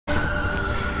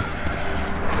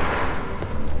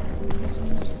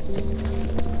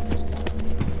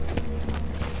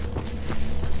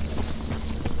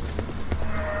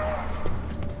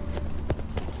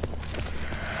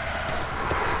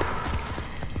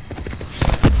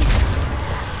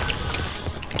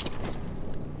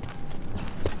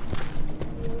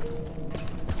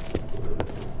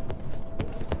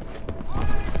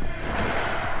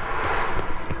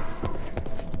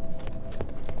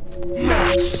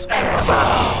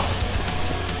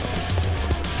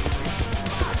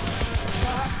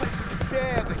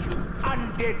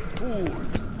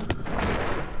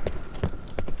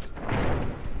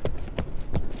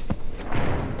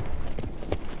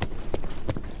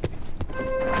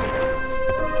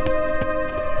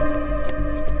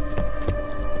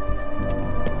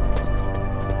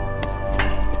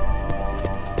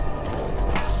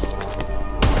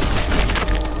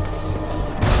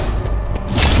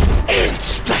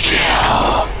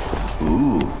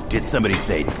Did somebody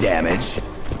say damage?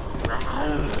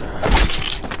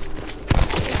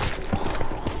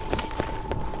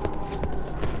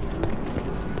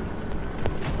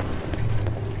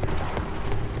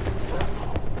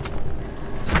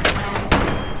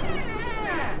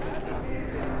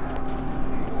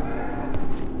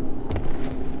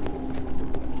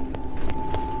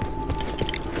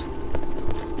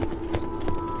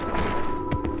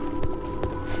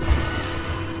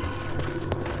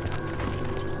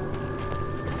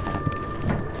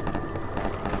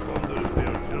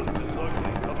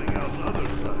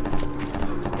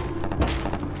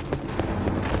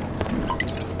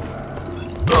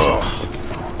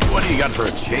 Got for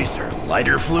a chaser?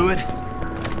 Lighter fluid?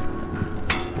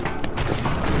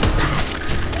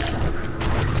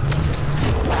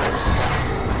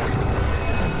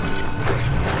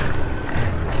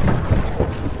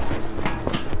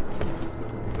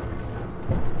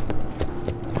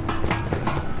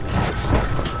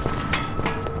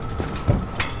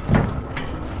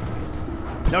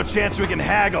 No chance we can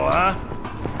haggle, huh?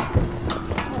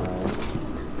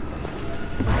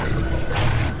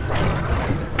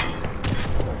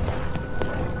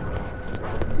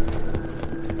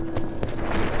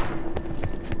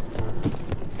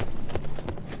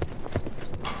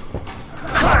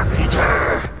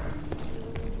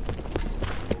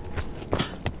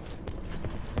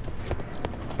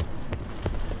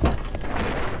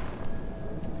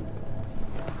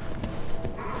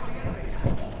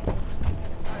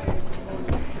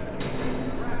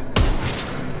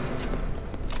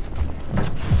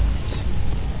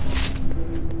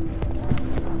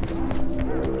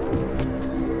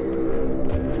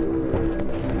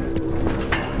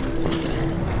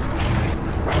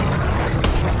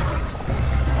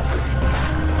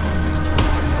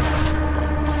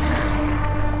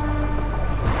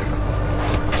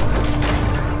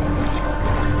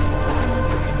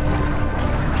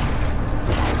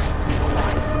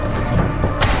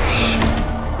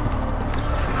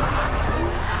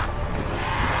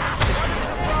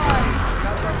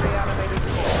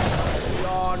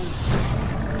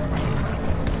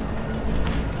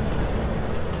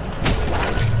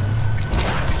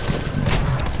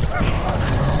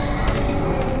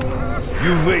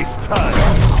 You waste time.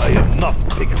 I am not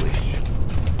ticklish.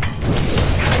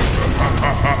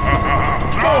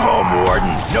 Go home,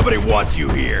 Warden. Nobody wants you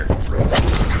here.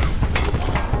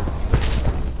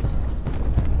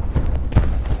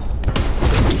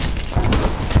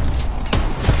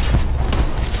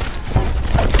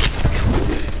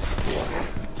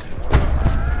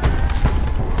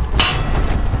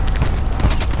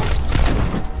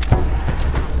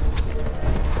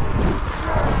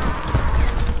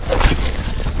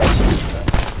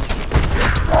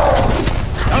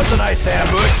 A nice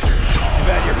ambush. Too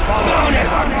bad you're following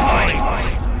our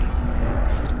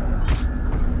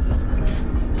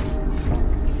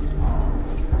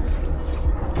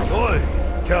Oi,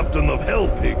 Captain of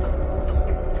Hellpig.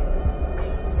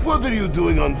 What are you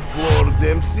doing on floor,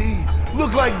 Dempsey?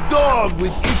 Look like dog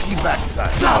with itchy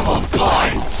backside. double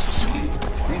points.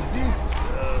 Is this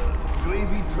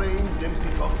gravy train Dempsey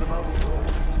talks about?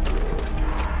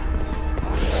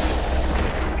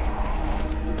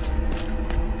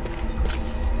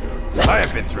 I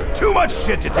have been through too much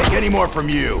shit to take any more from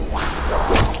you.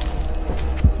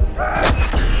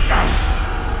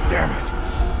 Damn it.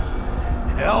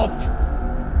 Help.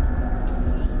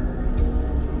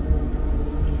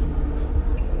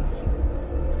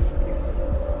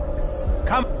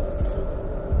 Come.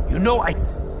 You know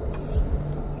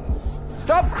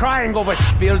Stop crying over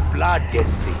spilled blood,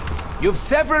 Dempsey. You've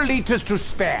several liters to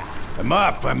spare. I'm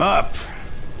up.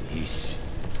 Yeesh.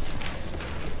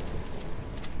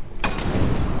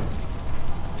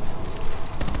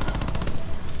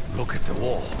 Look at the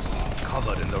walls,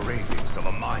 covered in the ravings of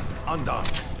a mind undone.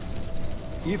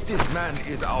 If this man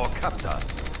is our captor,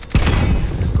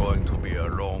 this is going to be a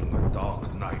long,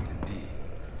 dark night indeed.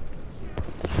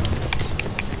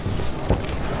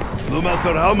 No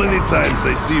matter how many times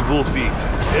I see Wolf eat,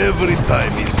 every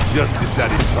time he's just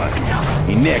dissatisfied.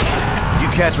 Hey, Nick, you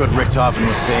catch what Richtofen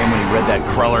was saying when he read that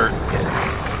Cruller...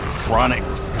 Chronic...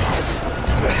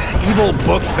 evil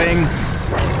book thing?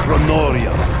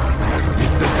 Chronoria. He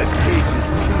said that Cage's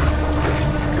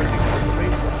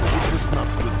it was not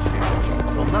good change.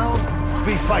 So now,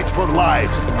 we fight for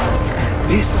lives.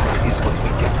 This is what we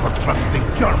get for trusting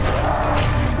Germany.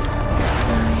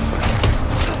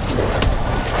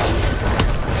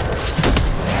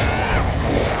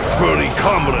 Furry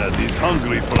comrade is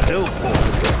hungry for help.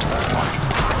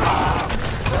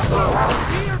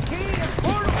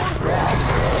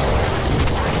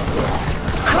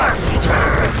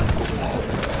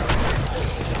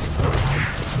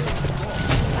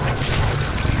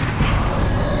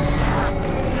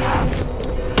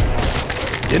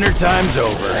 Dinner time's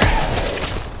over.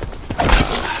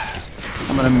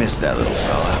 I'm gonna miss that little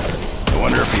fella. I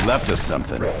wonder if he left us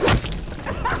something.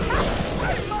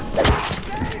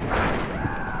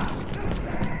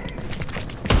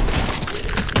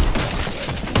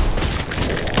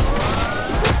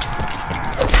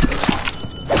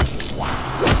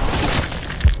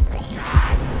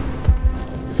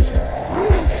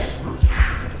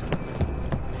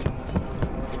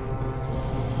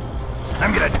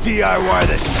 I'm gonna DIY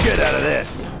the shit out of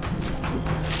this.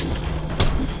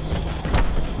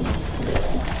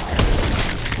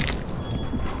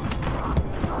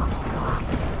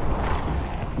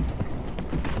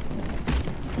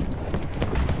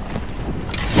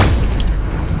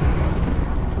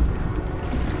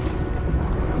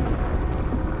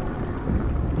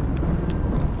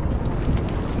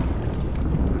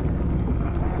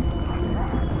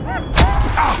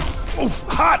 Ah! Oof!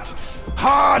 Hot!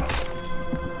 Hot!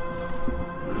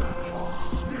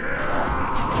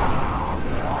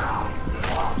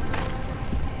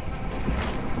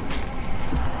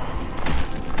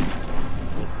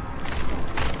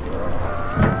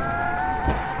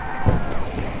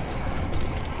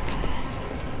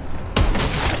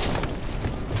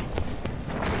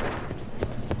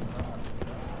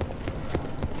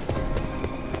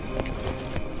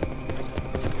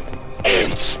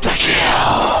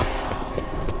 Insta-kill!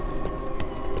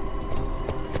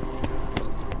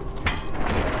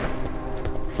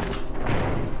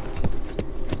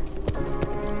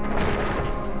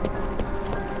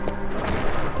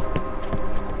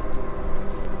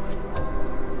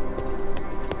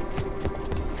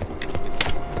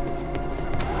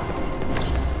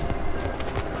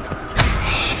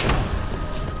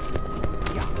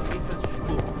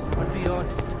 But be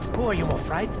honest, who are you more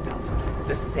frightened of?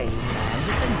 The same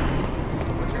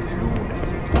man with the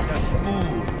lunatic, the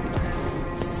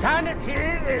fool. Sanity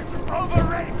is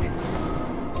overrated.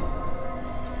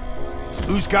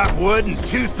 Who's got wood and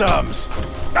two thumbs?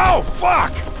 Oh,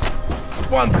 fuck!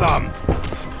 One thumb.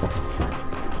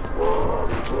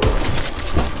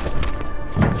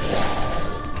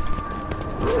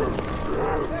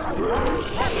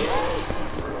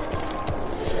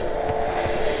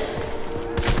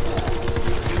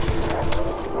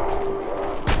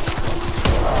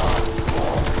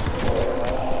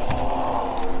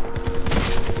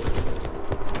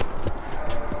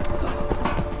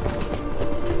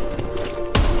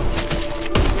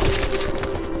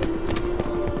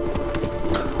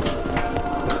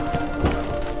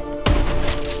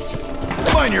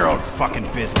 Mind your own fucking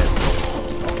business.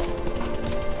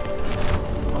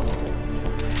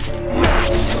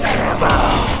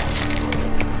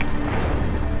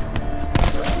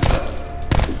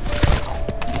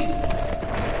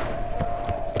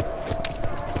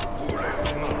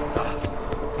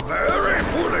 Very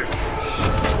foolish!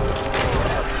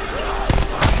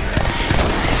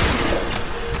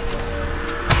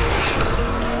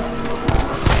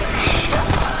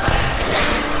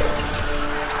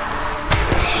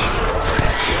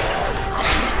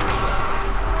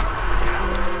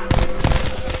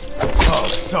 Oh,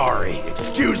 sorry.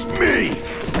 Excuse me.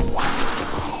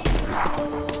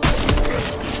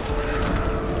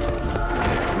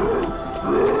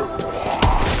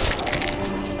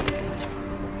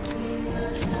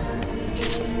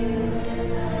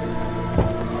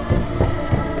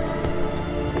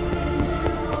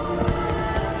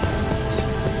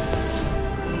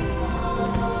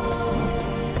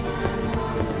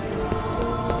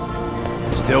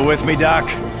 Still with me, Doc?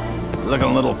 Looking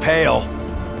a little pale.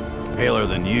 Paler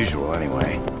than usual,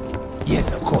 anyway.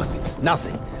 Yes, of course, it's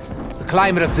nothing. The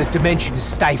climate of this dimension is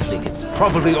stifling. It's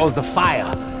probably all the fire.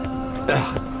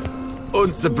 Ugh.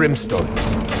 And the brimstone.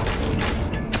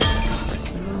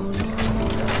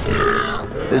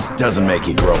 This doesn't make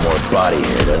you grow more body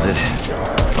hair, does it?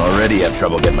 Already have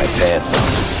trouble getting my pants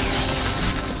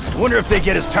on. Wonder if they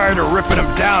get as tired of ripping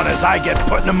them down as I get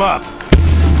putting them up.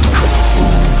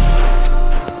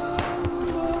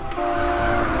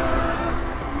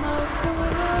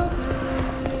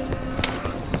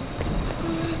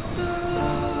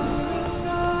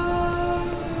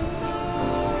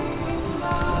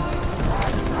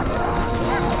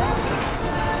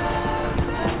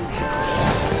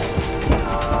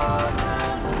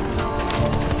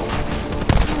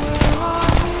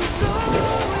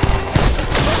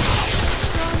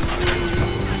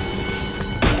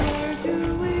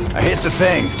 I hit the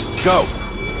thing. Let's go.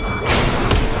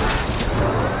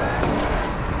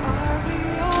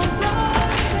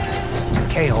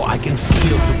 Keo, I can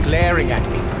feel you glaring at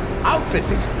me.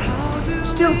 Outvisit.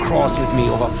 Still cross with me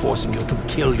over forcing you to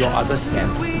kill your other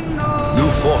self.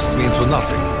 You forced me into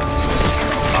nothing.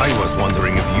 I was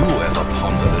wondering if you ever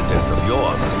ponder the death of your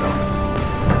other self.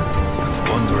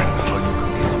 Wondering how you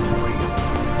could be so free.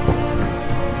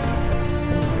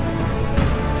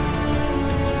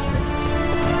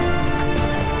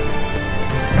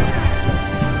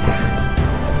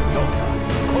 No,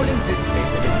 calling this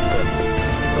place an infirmary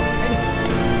is offensive.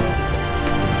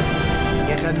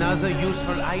 Yet another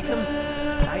useful item?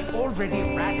 I already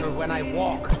rattle when I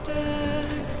walk.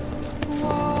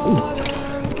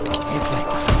 It's like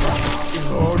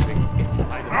eroding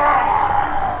inside of me.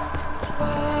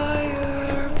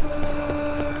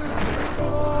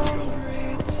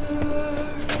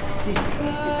 This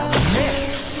place is a mess.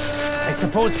 I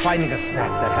suppose finding a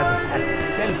snack that hasn't passed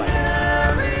its sell by now.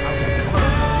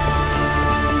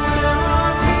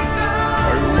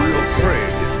 I will play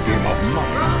this game of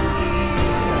mine.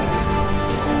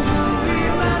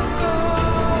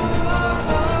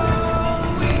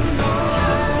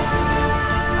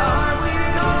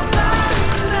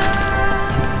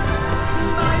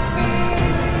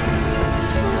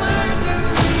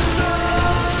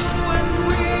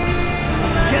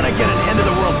 Can I get an end of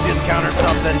the world discount or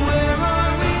something?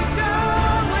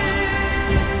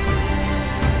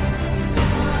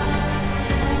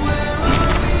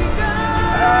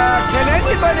 Can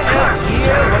anybody else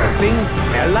hear what things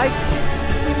smell like?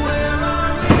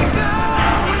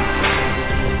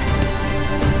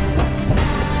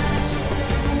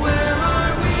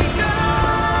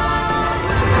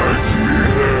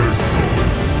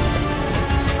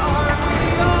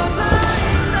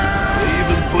 They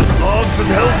even put logs in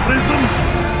Hell Prison?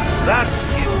 That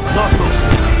is not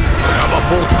okay. I have a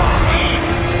full charge.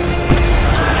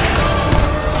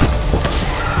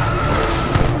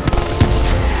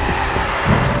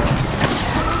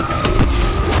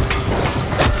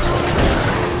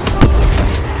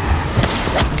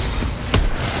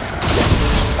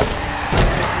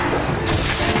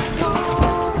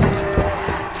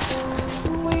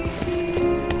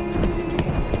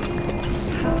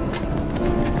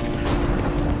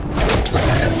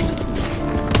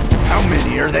 How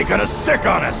many are they gonna sick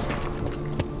on us?